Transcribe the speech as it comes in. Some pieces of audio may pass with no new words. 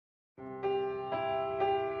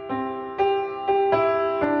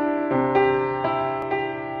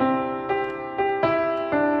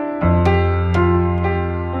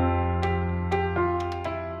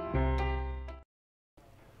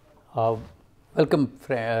Welcome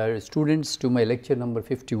students to my lecture number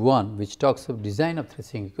 51, which talks of design of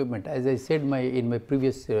threshing equipment. As I said in my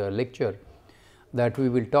previous lecture, that we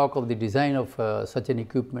will talk of the design of such an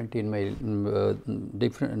equipment in my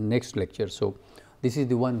different next lecture. So, this is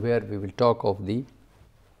the one where we will talk of the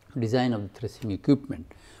design of the threshing equipment.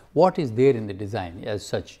 What is there in the design as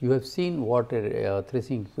such? You have seen what a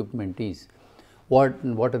threshing equipment is, what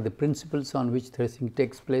are the principles on which threshing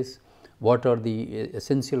takes place, what are the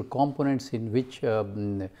essential components in which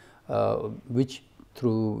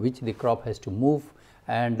through which the crop has to move,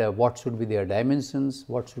 and what should be their dimensions,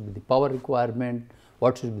 what should be the power requirement,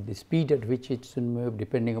 what should be the speed at which it should move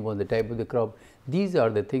depending upon the type of the crop. These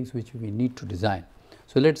are the things which we need to design.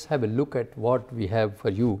 So, let us have a look at what we have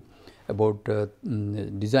for you about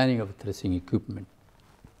designing of threshing equipment.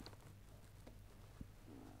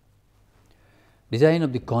 Design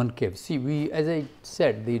of the concave. See, we, as I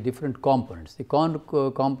said, the different components. The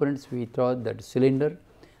components we thought that cylinder,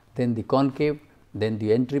 then the concave, then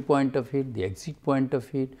the entry point of it, the exit point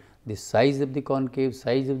of it, the size of the concave,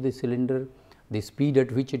 size of the cylinder, the speed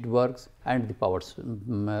at which it works, and the power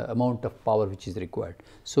amount of power which is required.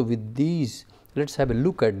 So, with these, let us have a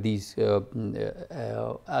look at these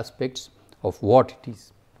aspects of what it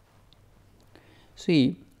is.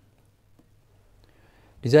 See,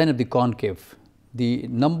 design of the concave. The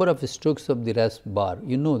number of strokes of the rasp bar,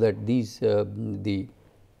 you know that these let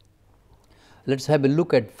us have a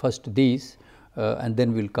look at first these and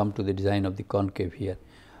then we will come to the design of the concave here.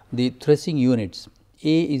 The threshing units,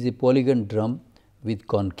 A is a polygon drum with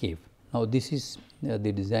concave. Now, this is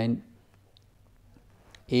the design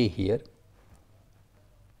A here,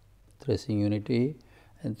 threshing unit A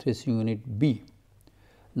and threshing unit B.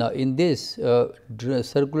 Now, in this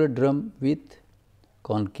circular drum with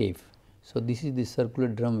concave. So, this is the circular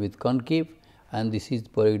drum with concave and this is the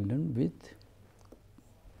polygon drum with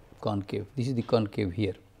concave. This is the concave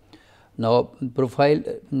here. Now, profile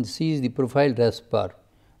C is the profile rasp bar.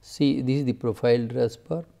 C, this is the profile rasp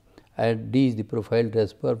bar and D is the profile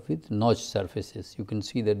rasp bar with notch surfaces. You can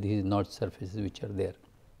see that this is notch surfaces which are there.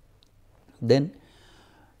 Then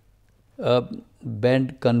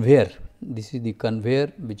band conveyor. This is the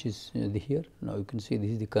conveyor which is here. Now, you can see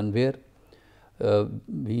this is the conveyor.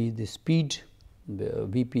 V is the speed,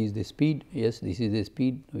 Vp is the speed, yes, this is the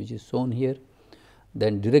speed which is shown here.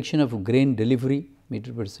 Then direction of grain delivery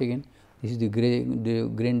meter per second, this is the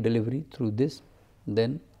grain delivery through this.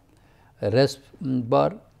 Then rasp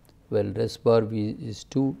bar, well, rasp bar is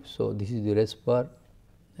 2, so this is the rasp bar,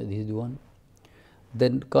 this is the one.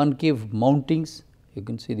 Then concave mountings, you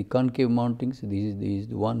can see the concave mountings, this is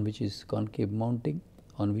the one which is concave mounting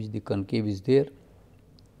on which the concave is there.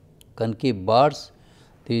 Concave bars,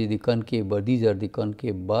 this is the concave bar, these are the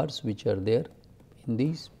concave bars which are there in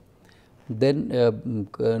these. Then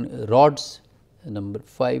rods, number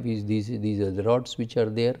 5 is these are the rods which are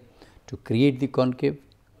there to create the concave.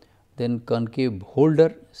 Then concave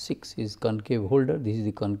holder, 6 is concave holder, this is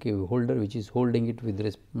the concave holder which is holding it with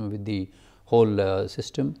the whole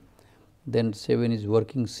system. Then 7 is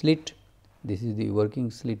working slit, this is the working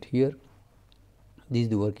slit here. This is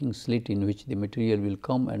the working slit in which the material will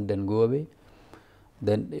come and then go away.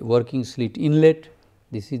 Then working slit inlet,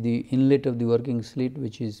 this is the inlet of the working slit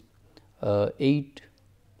which is 8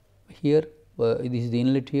 here, this is the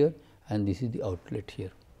inlet here and this is the outlet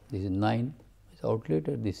here. This is 9 is outlet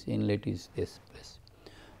and this inlet is this place.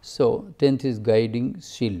 So, 10th is guiding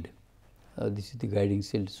shield, this is the guiding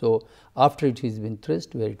shield. So, after it has been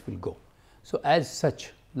threshed, where it will go. So, as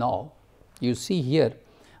such, now you see here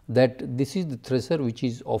that this is the thresher which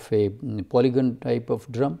is of a polygon type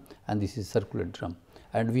of drum and this is circular drum,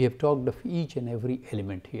 and we have talked of each and every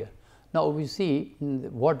element here. Now, we see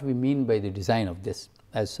what we mean by the design of this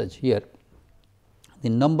as such here. The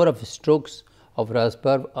number of strokes of rasp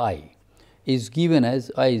bar I is given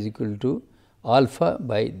as I is equal to alpha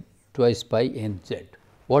by twice pi n z.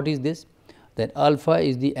 What is this? That alpha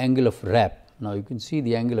is the angle of wrap. Now, you can see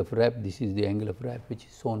the angle of wrap, this is the angle of wrap which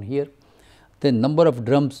is shown here. Then number of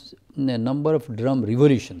drums, number of drum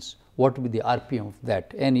revolutions, what will be the RPM of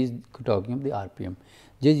that? N is talking of the RPM.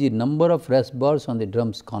 J is the number of rasp bars on the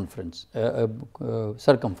drum's circumference.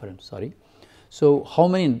 Sorry. So, how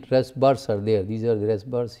many rasp bars are there? These are the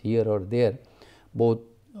rasp bars here or there. Both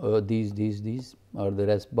these are the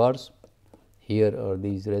rasp bars. Here are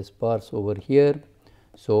these rasp bars over here.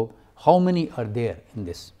 So, how many are there in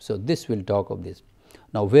this? So, this will talk of this.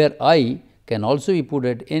 Now, where I can also be put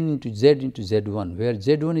at n into z1, where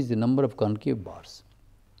z1 is the number of concave bars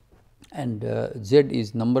and z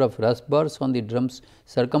is number of rasp bars on the drum's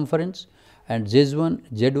circumference and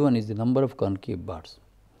z1 is the number of concave bars.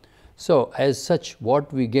 So, as such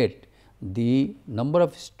what we get the number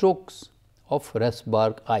of strokes of rest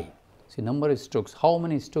bar I. See, number of strokes, how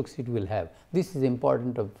many strokes it will have. This is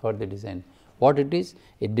important for the design. What it is?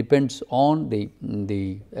 It depends on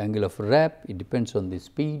the angle of wrap, it depends on the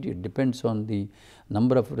speed, it depends on the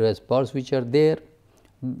number of rest bars which are there,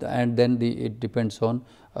 and then it depends on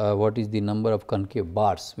what is the number of concave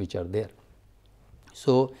bars which are there.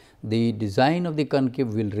 So, the design of the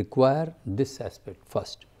concave will require this aspect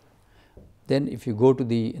first. Then if you go to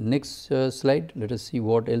the next slide, let us see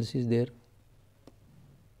what else is there.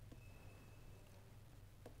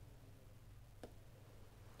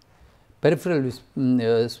 Peripheral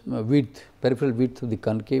width of the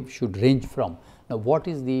concave should range from. Now, what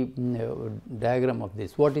is the diagram of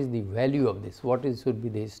this? What is the value of this? What should be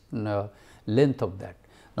the length of that?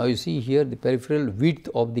 Now, you see here the peripheral width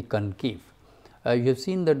of the concave. You have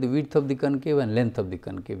seen that the width of the concave and length of the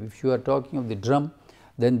concave. If you are talking of the drum,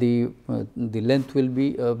 then the length will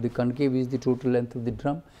be of the concave is the total length of the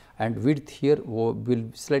drum, and width here will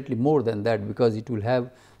be slightly more than that, because it will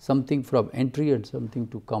have something from entry and something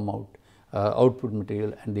to come out, output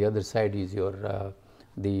material, and the other side is your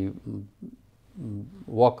the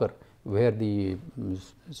walker, where the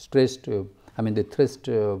stressed the thrust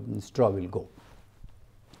straw will go.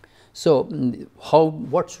 So,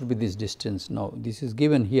 what should be this distance? Now, this is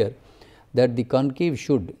given here, that the concave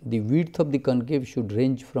the width of the concave should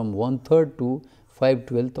range from 1/3 to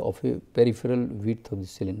 5/12 of a peripheral width of the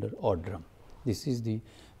cylinder or drum. This is the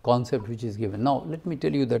concept which is given. Now, let me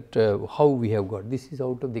tell you that how we have got. This is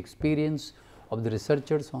out of the experience of the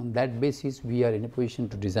researchers. On that basis, we are in a position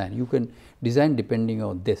to design. You can design depending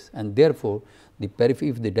on this, and therefore,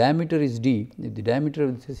 if the diameter is d, if the diameter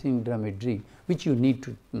of the threshing drum is d, which you need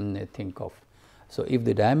to think of. So, if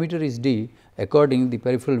the diameter is d, according the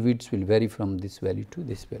peripheral widths will vary from this value to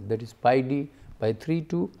this value, that is pi d by 3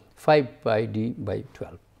 to 5 pi d by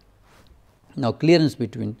 12. Now, clearance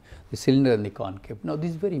between the cylinder and the concave. Now, this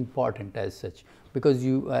is very important as such, because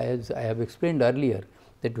as I have explained earlier,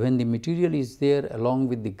 that when the material is there along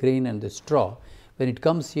with the grain and the straw, when it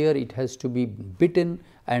comes here, it has to be bitten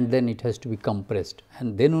and then it has to be compressed,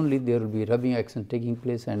 and then only there will be rubbing action taking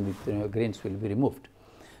place and the grains will be removed.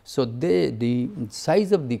 So, the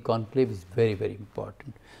size of the concave is very, very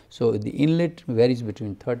important. So, the inlet varies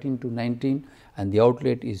between 13 to 19 and the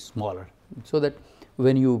outlet is smaller. So, that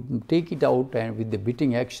when you take it out and with the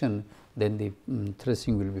bitting action, then the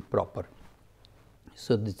threshing will be proper.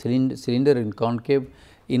 So, the cylinder and concave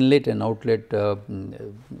inlet and outlet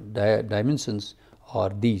dimensions are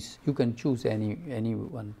these. You can choose any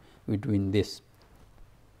one between this.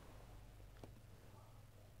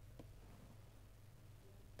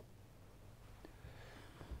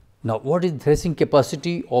 Now, what is threshing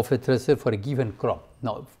capacity of a thresher for a given crop?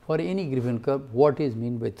 Now, for any given crop, what is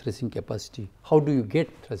meant by threshing capacity? How do you get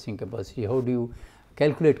threshing capacity? How do you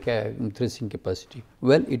calculate threshing capacity?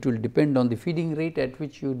 Well, it will depend on the feeding rate at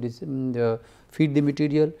which you feed the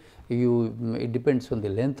material. It depends on the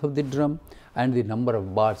length of the drum and the number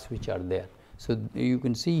of bars which are there. So, you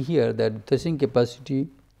can see here that threshing capacity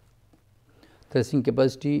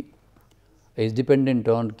is dependent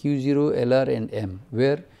on Q0, LR and M,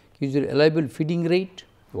 where Q0 allowable feeding rate,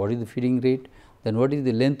 what is the feeding rate, then what is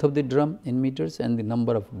the length of the drum in meters and the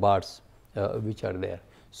number of bars which are there.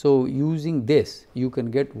 So, using this you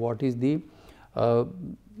can get what is the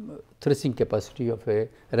threshing capacity of a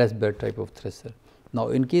raspberry type of thresher. Now,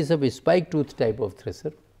 in case of a spike tooth type of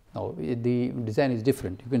thresher, now the design is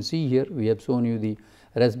different. You can see here we have shown you the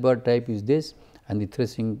raspberry type is this, and the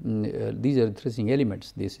threshing these are the threshing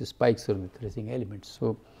elements, these spikes are the threshing elements.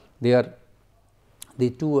 So, the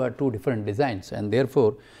two are two different designs, and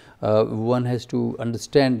therefore, one has to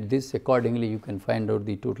understand this accordingly. You can find out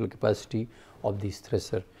the total capacity of this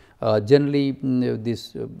thresher. Generally,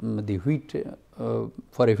 the wheat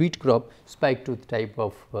for a wheat crop, spike tooth type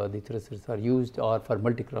of the threshers are used, or for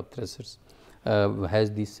multi-crop threshers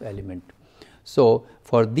has this element. So,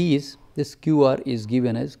 for these, this QR is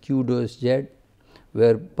given as Q dash Z,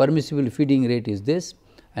 where permissible feeding rate is this,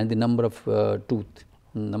 and the number of tooth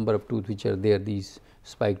which are there, these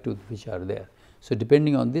spike tooth which are there. So,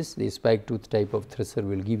 depending on this, the spike tooth type of thresher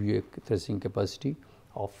will give you a threshing capacity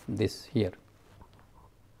of this here.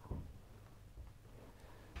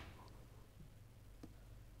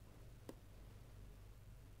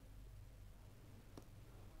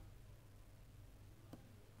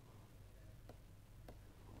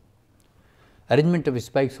 Arrangement of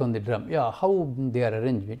spikes on the drum. Yeah, how they are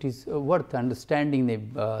arranged, it is worth understanding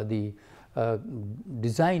the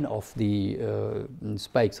design of the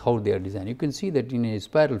spikes, how they are designed. You can see that in a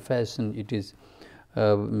spiral fashion it is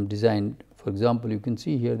designed. For example, you can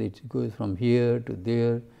see here that it goes from here to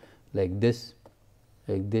there, like this,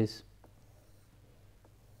 like this.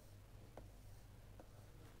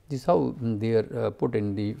 This is how they are put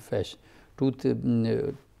in the fashion. Tooth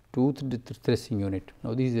threshing unit.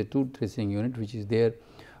 Now, this is a tooth threshing unit which is there,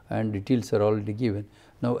 and details are already given.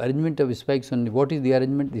 Now, arrangement of spikes on what is the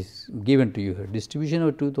arrangement? This is given to you here. Distribution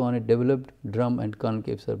of tooth on a developed drum and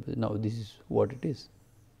concave surface. Now, this is what it is,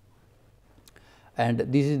 and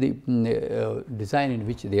this is the design in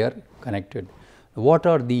which they are connected. What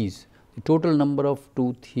are these? The total number of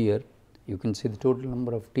tooth here. You can say the total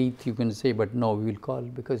number of teeth, you can say, but no, we will call,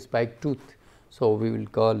 because spike tooth. So, we will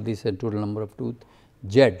call this a total number of tooth.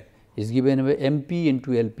 Z is given by MP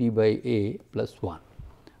into LP by A plus 1.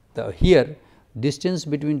 Here distance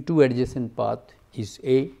between two adjacent path is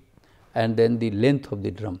A, and then the length of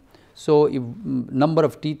the drum. So, if number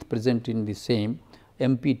of teeth present in the same,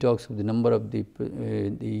 MP talks of the number of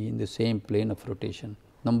in the same plane of rotation.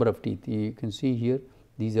 Number of teeth, you can see here,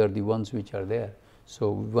 these are the ones which are there.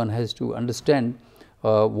 So, one has to understand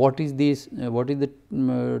what is this, what is the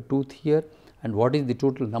tooth here, and what is the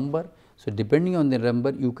total number. So, depending on the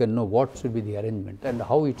number, you can know what should be the arrangement and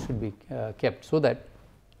how it should be kept, so that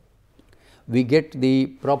we get the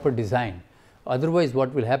proper design. Otherwise,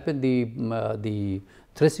 what will happen, the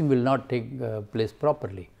threshing will not take place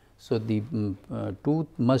properly. So, the tooth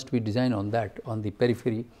must be designed on that, on the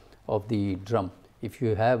periphery of the drum. If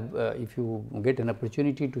you have, if you get an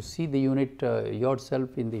opportunity to see the unit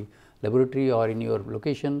yourself in the laboratory or in your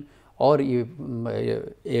location, or a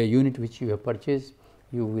unit which you have purchased,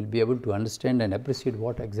 you will be able to understand and appreciate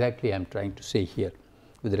what exactly I am trying to say here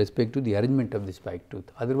with respect to the arrangement of the spike tooth.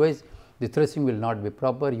 Otherwise, the threshing will not be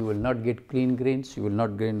proper, you will not get clean grains, you will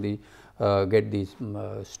not get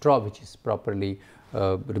the straw which is properly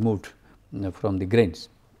removed from the grains.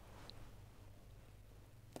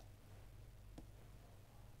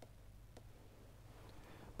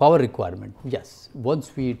 Power requirement, yes.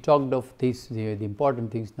 Once we talked of this, the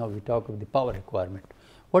important things, now we talk of the power requirement.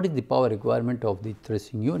 What is the power requirement of the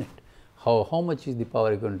threshing unit? How much is the power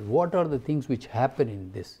requirement? What are the things which happen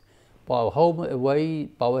in this? Why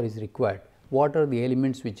power is required? What are the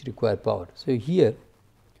elements which require power? So, here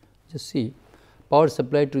just see, power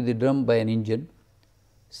supplied to the drum by an engine,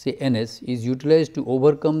 say NS, is utilized to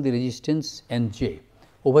overcome the resistance NJ,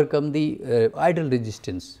 overcome the idle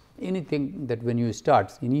resistance. Anything that when you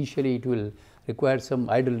start, initially it will require some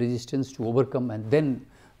idle resistance to overcome, and then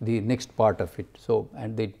the next part of it. So,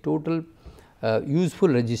 and the total useful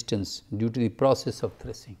resistance due to the process of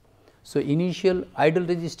threshing. So, initial idle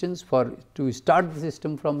resistance, to start the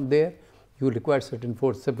system from there, you require certain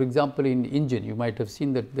force. So, for example, in engine you might have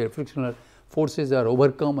seen that the frictional forces are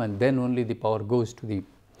overcome, and then only the power goes to the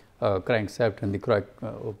crankshaft and the crank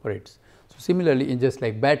operates. So, similarly, in just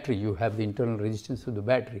like battery, you have the internal resistance of the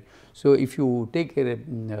battery. So, if you take you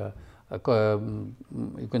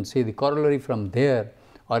can say the corollary from there,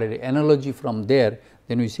 or an analogy from there,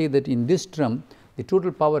 then we say that in this drum the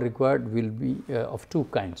total power required will be of two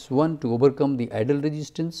kinds. One, to overcome the idle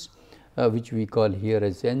resistance, which we call here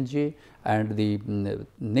as NJ, and the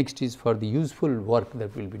next is for the useful work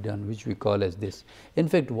that will be done, which we call as this. In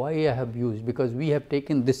fact, why I have used, because we have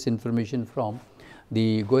taken this information from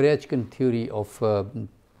the Goryachkin theory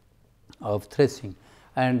of threshing,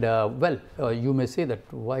 and you may say that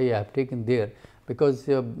why I have taken there, because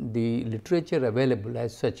the literature available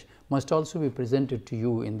as such must also be presented to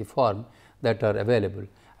you in the form that are available,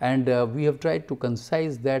 and we have tried to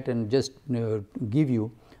concise that and just give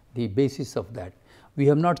you the basis of that. We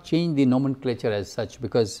have not changed the nomenclature as such,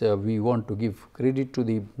 because we want to give credit to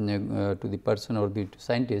the person or the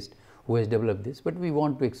scientist who has developed this, but we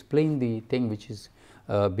want to explain the thing which is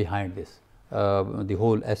behind this, the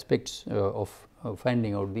whole aspects of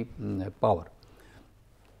finding out the power.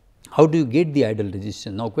 How do you get the idle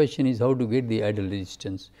resistance? Now, question is how to get the idle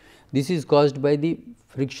resistance. This is caused by the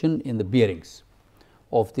friction in the bearings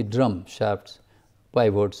of the drum shafts,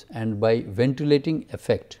 pivots, and by ventilating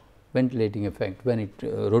effect when it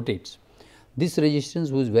rotates. This resistance,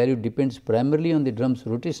 whose value depends primarily on the drum's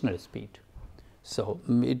rotational speed. So,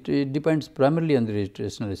 it depends primarily on the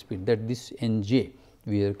rotational speed, that this Nj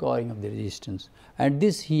we are calling of the resistance, and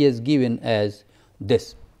this he has given as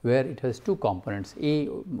this, where it has two components, A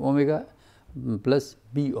omega plus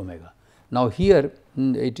B omega. Now, here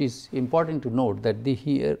it is important to note that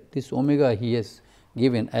here this omega he has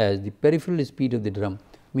given as the peripheral speed of the drum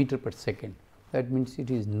meter per second. That means, it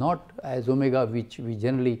is not as omega which we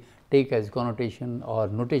generally take as connotation or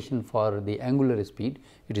notation for the angular speed.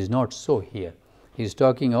 It is not so here. He is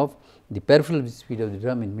talking of the peripheral speed of the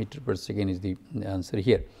drum in meter per second is the answer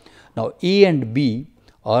here. Now, A and B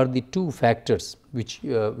are the two factors which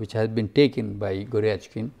have been taken by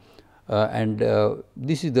Goryachkin and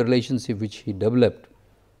this is the relationship which he developed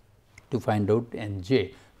to find out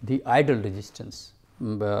Nj, the idle resistance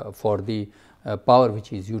for the power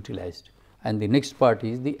which is utilized, and the next part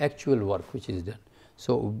is the actual work which is done.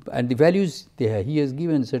 So, and the values he has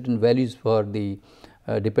given certain values for the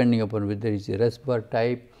depending upon whether it is a rest bar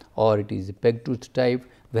type or it is a peg tooth type,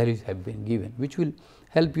 values have been given, which will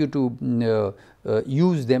help you to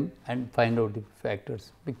use them and find out the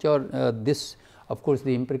factors. Picture this, of course,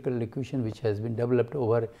 the empirical equation which has been developed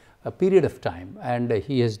over a period of time, and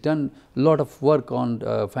he has done a lot of work on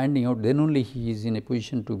finding out, then only he is in a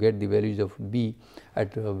position to get the values of B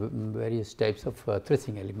at various types of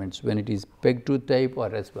threshing elements, when it is peg tooth type or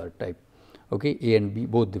rest bar type, okay, A and B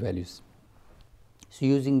both the values. So,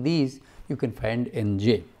 using these you can find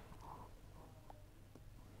Nj.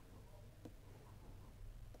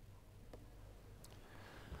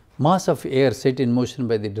 Mass of air set in motion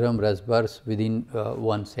by the drum rest bars within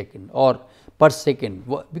 1 second or per second,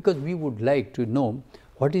 because we would like to know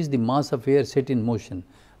what is the mass of air set in motion.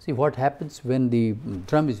 See what happens when the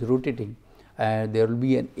drum is rotating, and there will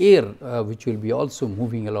be an air which will be also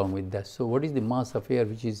moving along with that. So, what is the mass of air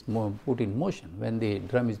which is put in motion when the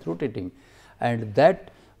drum is rotating, and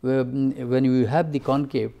that when you have the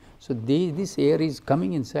concave. So, this air is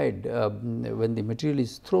coming inside when the material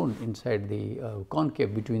is thrown inside the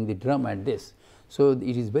concave between the drum and this. So,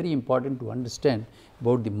 it is very important to understand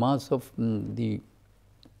about the mass of mass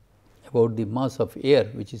of air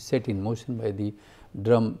which is set in motion by the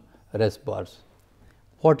drum rest bars.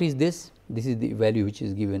 What is this? This is the value which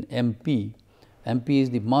is given MP. MP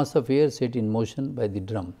is the mass of air set in motion by the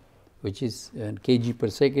drum, which is kg per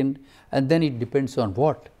second, and then it depends on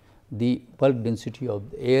what? The bulk density of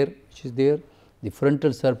the air which is there, the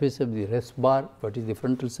frontal surface of the rest bar, what is the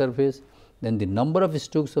frontal surface, then the number of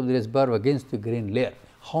strokes of the rest bar against the grain layer,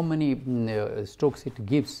 how many strokes it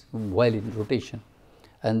gives while in rotation,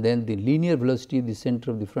 and then the linear velocity of the center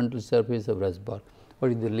of the frontal surface of rest bar,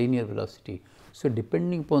 what is the linear velocity. So,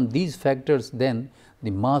 depending upon these factors, then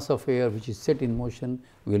the mass of air which is set in motion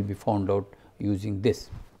will be found out using this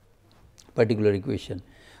particular equation.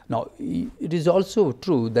 Now, it is also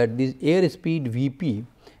true that this air speed Vp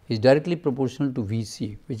is directly proportional to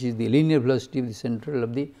Vc, which is the linear velocity of the central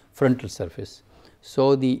of the frontal surface.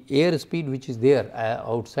 So, the air speed which is there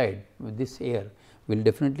outside with this air will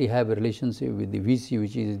definitely have a relationship with the Vc,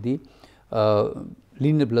 which is the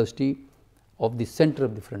linear velocity of the center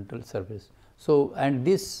of the frontal surface. So, and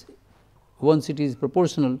this, once it is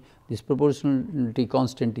proportional, this proportionality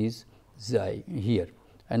constant is xi here,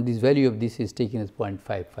 and this value of this is taken as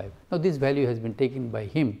 0.55. Now, this value has been taken by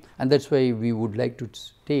him, and that is why we would like to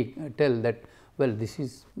tell that, well, this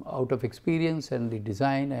is out of experience and the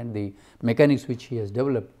design and the mechanics which he has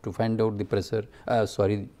developed to find out the pressure,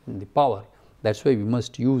 the power. That is why we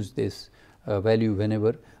must use this value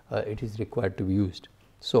whenever it is required to be used.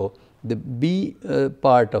 So, the B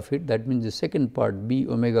part of it, that means the second part, B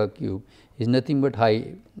omega cube, is nothing but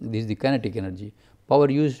this is the kinetic energy, power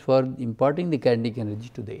used for imparting the kinetic energy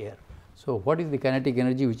to the air. So, what is the kinetic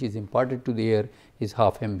energy which is imparted to the air is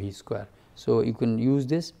half mv square. So, you can use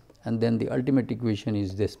this, and then the ultimate equation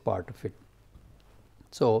is this part of it.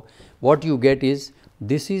 So, what you get is,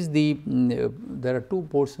 this is the there are two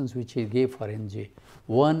portions which he gave for Nj.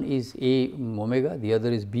 One is A omega, the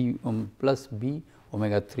other is B plus B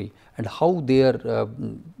omega 3, and how they are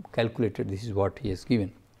calculated, this is what he has given.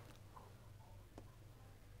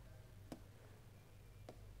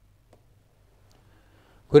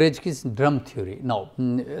 Goreczki's drum theory. Now,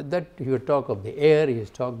 that you talk of the air, he has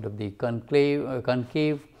talked of the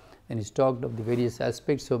concave, and he has talked of the various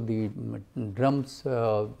aspects of the drums,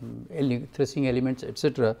 threshing elements,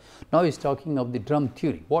 etc. Now, he is talking of the drum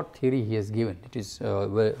theory. What theory he has given? It is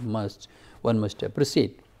one must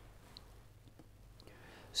appreciate.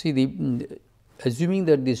 See, assuming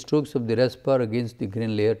that the strokes of the rest bar against the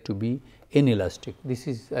grain layer to be inelastic, this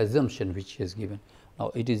is assumption which he has given.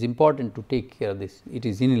 Now, it is important to take care of this, it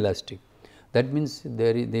is inelastic, that means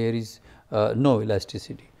there is no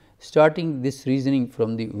elasticity. Starting this reasoning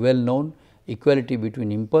from the well known equality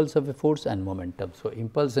between impulse of a force and momentum. So,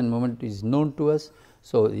 impulse and moment is known to us.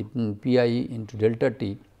 So, pi into delta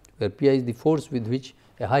t, where pi is the force with which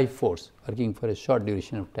a high force working for a short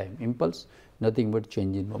duration of time, impulse nothing but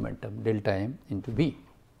change in momentum, delta m into v,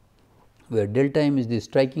 where delta m is the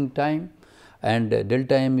striking time and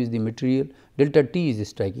delta m is the material, delta t is the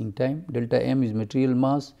striking time, delta m is material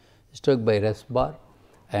mass struck by rest bar,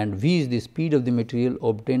 and v is the speed of the material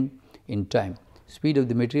obtained in time, speed of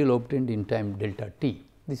the material obtained in time delta t.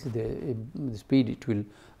 This is the speed it will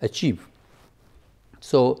achieve.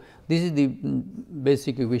 So, this is the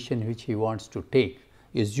basic equation which he wants to take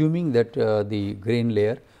assuming that the grain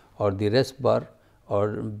layer or the rest bar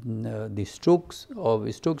or the strokes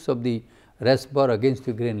of the rest bar against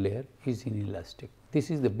the grain layer is inelastic. This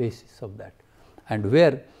is the basis of that, and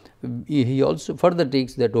where he also further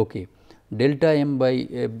takes that okay, delta m by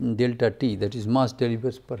delta t, that is mass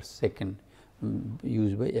deliveries per second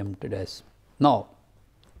used by m dash. Now,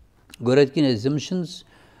 Goryachkin's assumptions,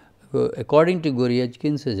 according to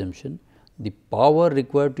Goryachkin's assumption, the power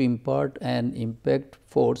required to impart an impact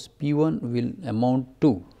force P1 will amount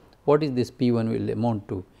to, what is this P1 will amount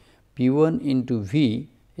to? P1 into V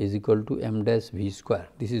is equal to m dash V square.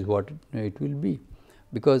 This is what it will be,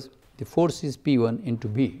 because the force is P1 into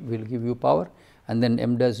V will give you power, and then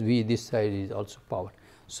m dash V this side is also power.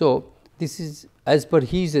 So, this is as per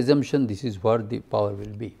his assumption, this is what the power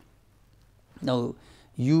will be. Now,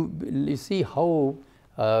 you see how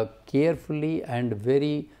carefully and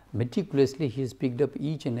very meticulously he has picked up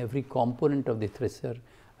each and every component of the thresher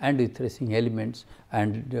and the threshing elements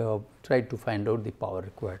and tried to find out the power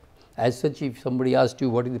required. As such, if somebody asked you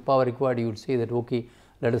what is the power required, you would say that okay,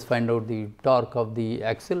 let us find out the torque of the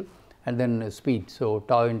axle and then speed. So,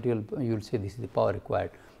 tau into you will say this is the power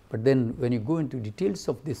required, but then when you go into details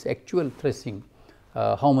of this actual threshing,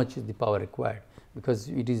 how much is the power required, because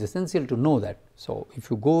it is essential to know that. So, if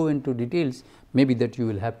you go into details, maybe that you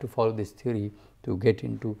will have to follow this theory to get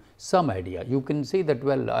into some idea. You can say that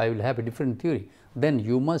well, I will have a different theory, then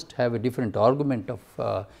you must have a different argument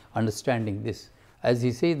of understanding this. As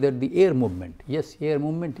he says that the air movement, yes, air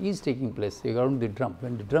movement is taking place around the drum.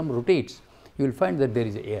 When the drum rotates, you will find that there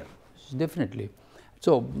is air, definitely.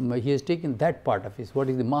 So, he has taken that part of it, what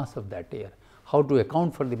is the mass of that air, how to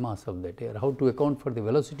account for the mass of that air, how to account for the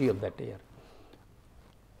velocity of that air.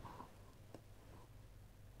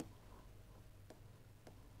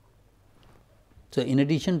 So, in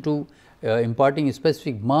addition to imparting a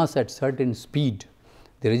specific mass at certain speed,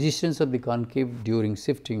 the resistance of the concave during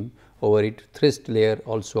shifting over it threshed layer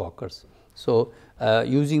also occurs. So,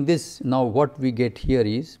 using this, now what we get here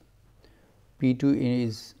is P2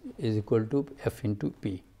 is equal to F into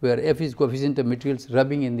P, where F is coefficient of materials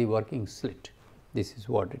rubbing in the working slit. This is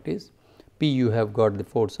what it is. P you have got the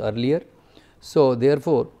force earlier. So,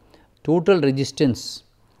 therefore, total resistance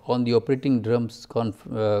on the operating drum's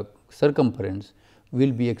circumference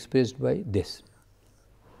will be expressed by this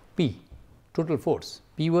P, total force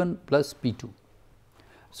P1 plus P2.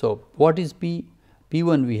 So, what is P?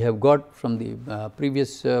 P1 we have got from the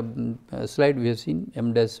previous slide, we have seen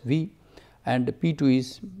m dash V, and P2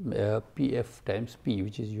 is Pf times P,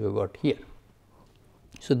 which is you have got here.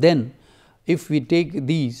 So, then if we take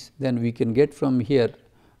these, then we can get from here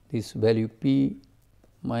this value P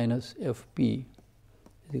minus Fp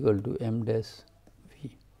is equal to m dash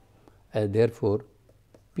V, and therefore,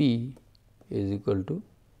 P is equal to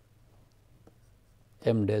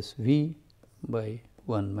m dash V by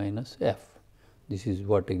 1 minus F. This is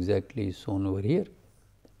what exactly is shown over here.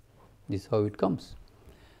 This is how it comes.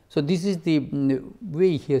 So, this is the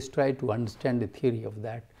way he has tried to understand the theory of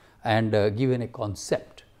that and given a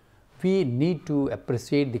concept. We need to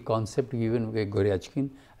appreciate the concept given by Goryachkin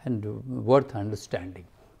and worth understanding.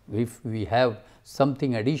 If we have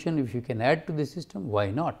something addition, if you can add to the system,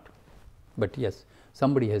 why not? But yes,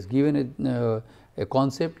 somebody has given a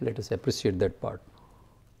concept, let us appreciate that part.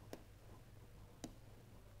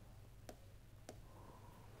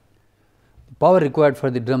 Power required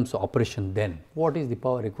for the drum's operation then. What is the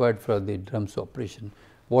power required for the drum's operation?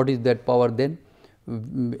 What is that power then?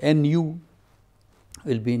 Nu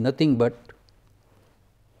will be nothing but,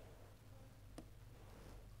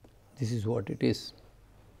 this is what it is,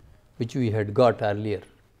 which we had got earlier,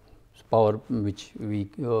 power which we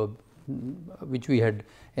had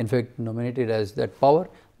in fact nominated as that power.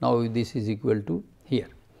 Now, this is equal to here,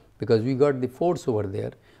 because we got the force over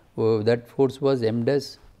there, that force was m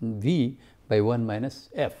dash V by 1 minus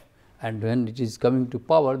F, and when it is coming to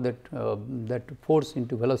power, that force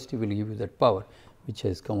into velocity will give you that power which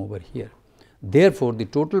has come over here. Therefore, the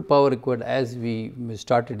total power required, as we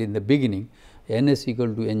started in the beginning, Ns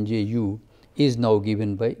equal to Nju is now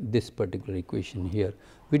given by this particular equation here.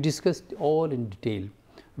 We discussed all in detail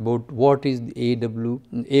about what is the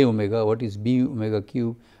A omega, what is B omega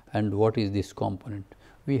cube, and what is this component.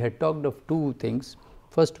 We had talked of two things.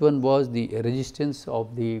 First one was the resistance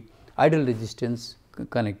of the idle resistance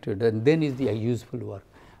connected, and then is the useful work.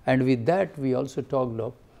 And with that, we also talked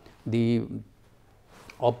of the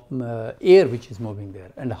air which is moving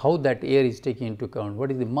there and how that air is taken into account,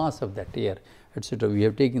 what is the mass of that air, etc. We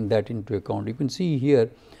have taken that into account. You can see here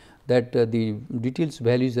that the details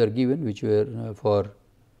values are given, which were for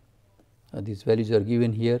these values are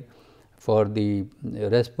given here for the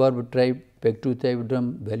rest bar drive peg tooth type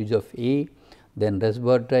drum values of A, then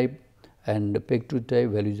reservoir type, and peg tooth type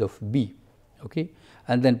values of B. Okay.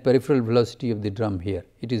 And then peripheral velocity of the drum here.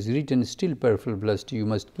 It is written still peripheral velocity. You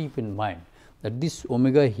must keep in mind that this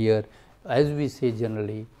omega here, as we say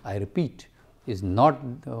generally, I repeat, is not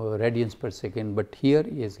radians per second, but here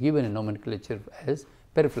is given a nomenclature as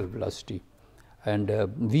peripheral velocity, and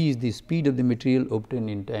V is the speed of the material obtained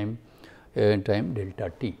in time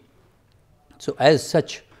delta t. So, as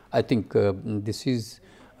such, I think this is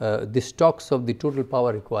this talks of the total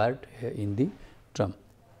power required in the drum.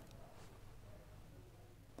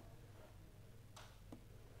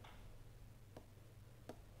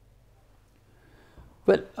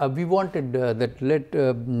 Well, we wanted that let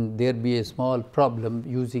there be a small problem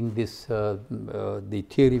using this the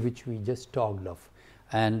theory which we just talked of,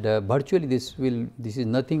 and virtually this is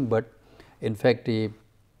nothing but in fact a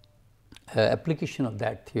application of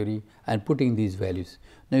that theory and putting these values.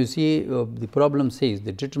 Now, you see the problem says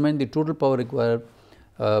that determine the total power required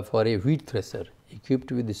for a wheat thresher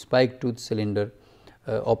equipped with the spike tooth cylinder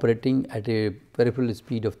operating at a peripheral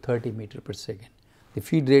speed of 30 meter per second. The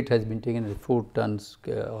feed rate has been taken as 4 tons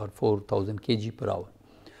or 4,000 kg per hour.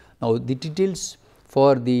 Now, the details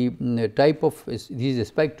for the type of this is a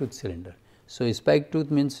spike tooth cylinder. So, a spike tooth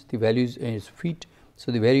means the values is feet.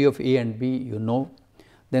 So, the value of A and B you know.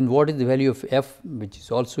 Then what is the value of F, which is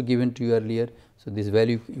also given to you earlier. So, this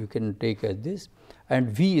value you can take as this, and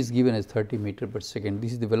V is given as 30 meter per second.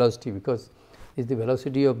 This is the velocity, because this is the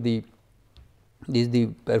velocity of the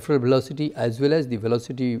peripheral velocity as well as the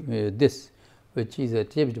velocity this, which is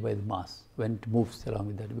achieved by the mass when it moves along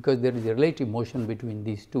with that, because there is a relative motion between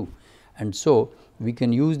these two. And so, we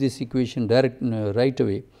can use this equation right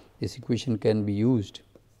away. This equation can be used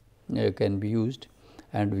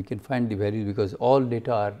and we can find the values, because all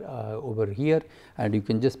data are over here and you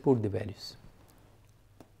can just put the values.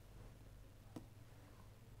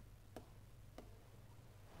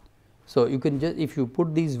 So, you can just, if you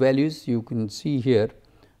put these values, you can see here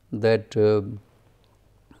that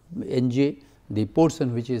Nj, the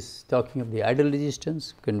portion which is talking of the idle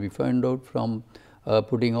resistance, can be found out from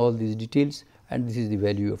putting all these details, and this is the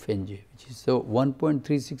value of Nj, which is so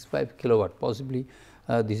 1.365 kilowatt. Possibly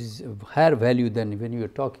this is a higher value than when you are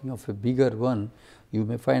talking of a bigger one. You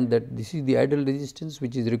may find that this is the idle resistance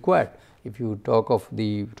which is required if you talk of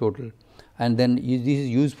the total, and then this is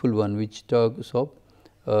useful one which talks of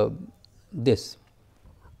this.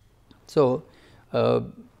 So,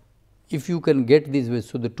 if you can get this way,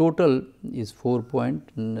 so the total is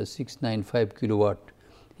 4.695 kilowatt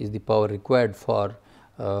is the power required for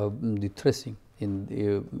the threshing in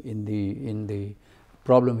the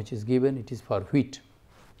problem which is given. It is for wheat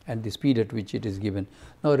and the speed at which it is given.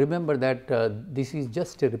 Now, remember that this is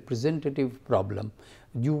just a representative problem.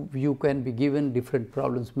 You can be given different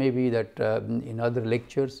problems, maybe that in other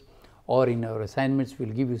lectures or in our assignments we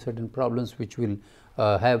will give you certain problems which will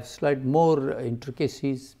have slight more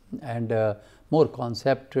intricacies and more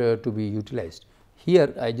concept to be utilized.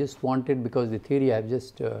 Here I just wanted, because the theory I have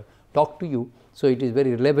just talked to you, so it is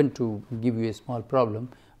very relevant to give you a small problem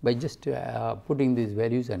by just putting these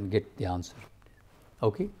values and get the answer.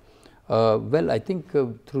 Okay. Well, I think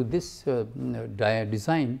through this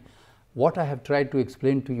design, what I have tried to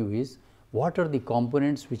explain to you is what are the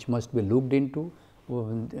components which must be looked into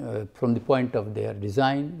from the point of their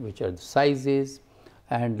design, which are the sizes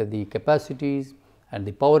and the capacities and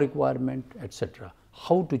the power requirement, etc.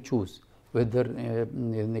 How to choose whether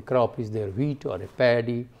in the crop is there wheat or a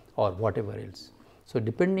paddy or whatever else. So,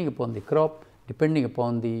 depending upon the crop, depending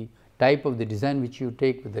upon the type of the design which you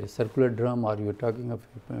take, whether a circular drum or you are talking of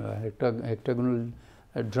hectagonal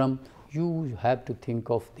drum, you have to think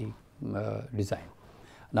of the design.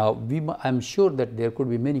 Now, I am sure that there could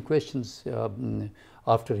be many questions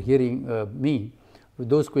after hearing me. With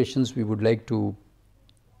those questions we would like to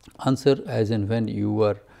answer as and when you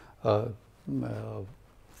are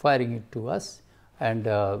firing it to us, and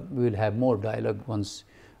we will have more dialogue once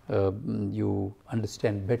you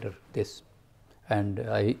understand better this. And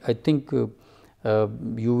I think you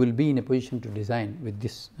will be in a position to design with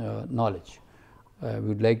this knowledge. We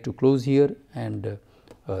would like to close here, and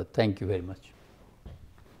thank you very much.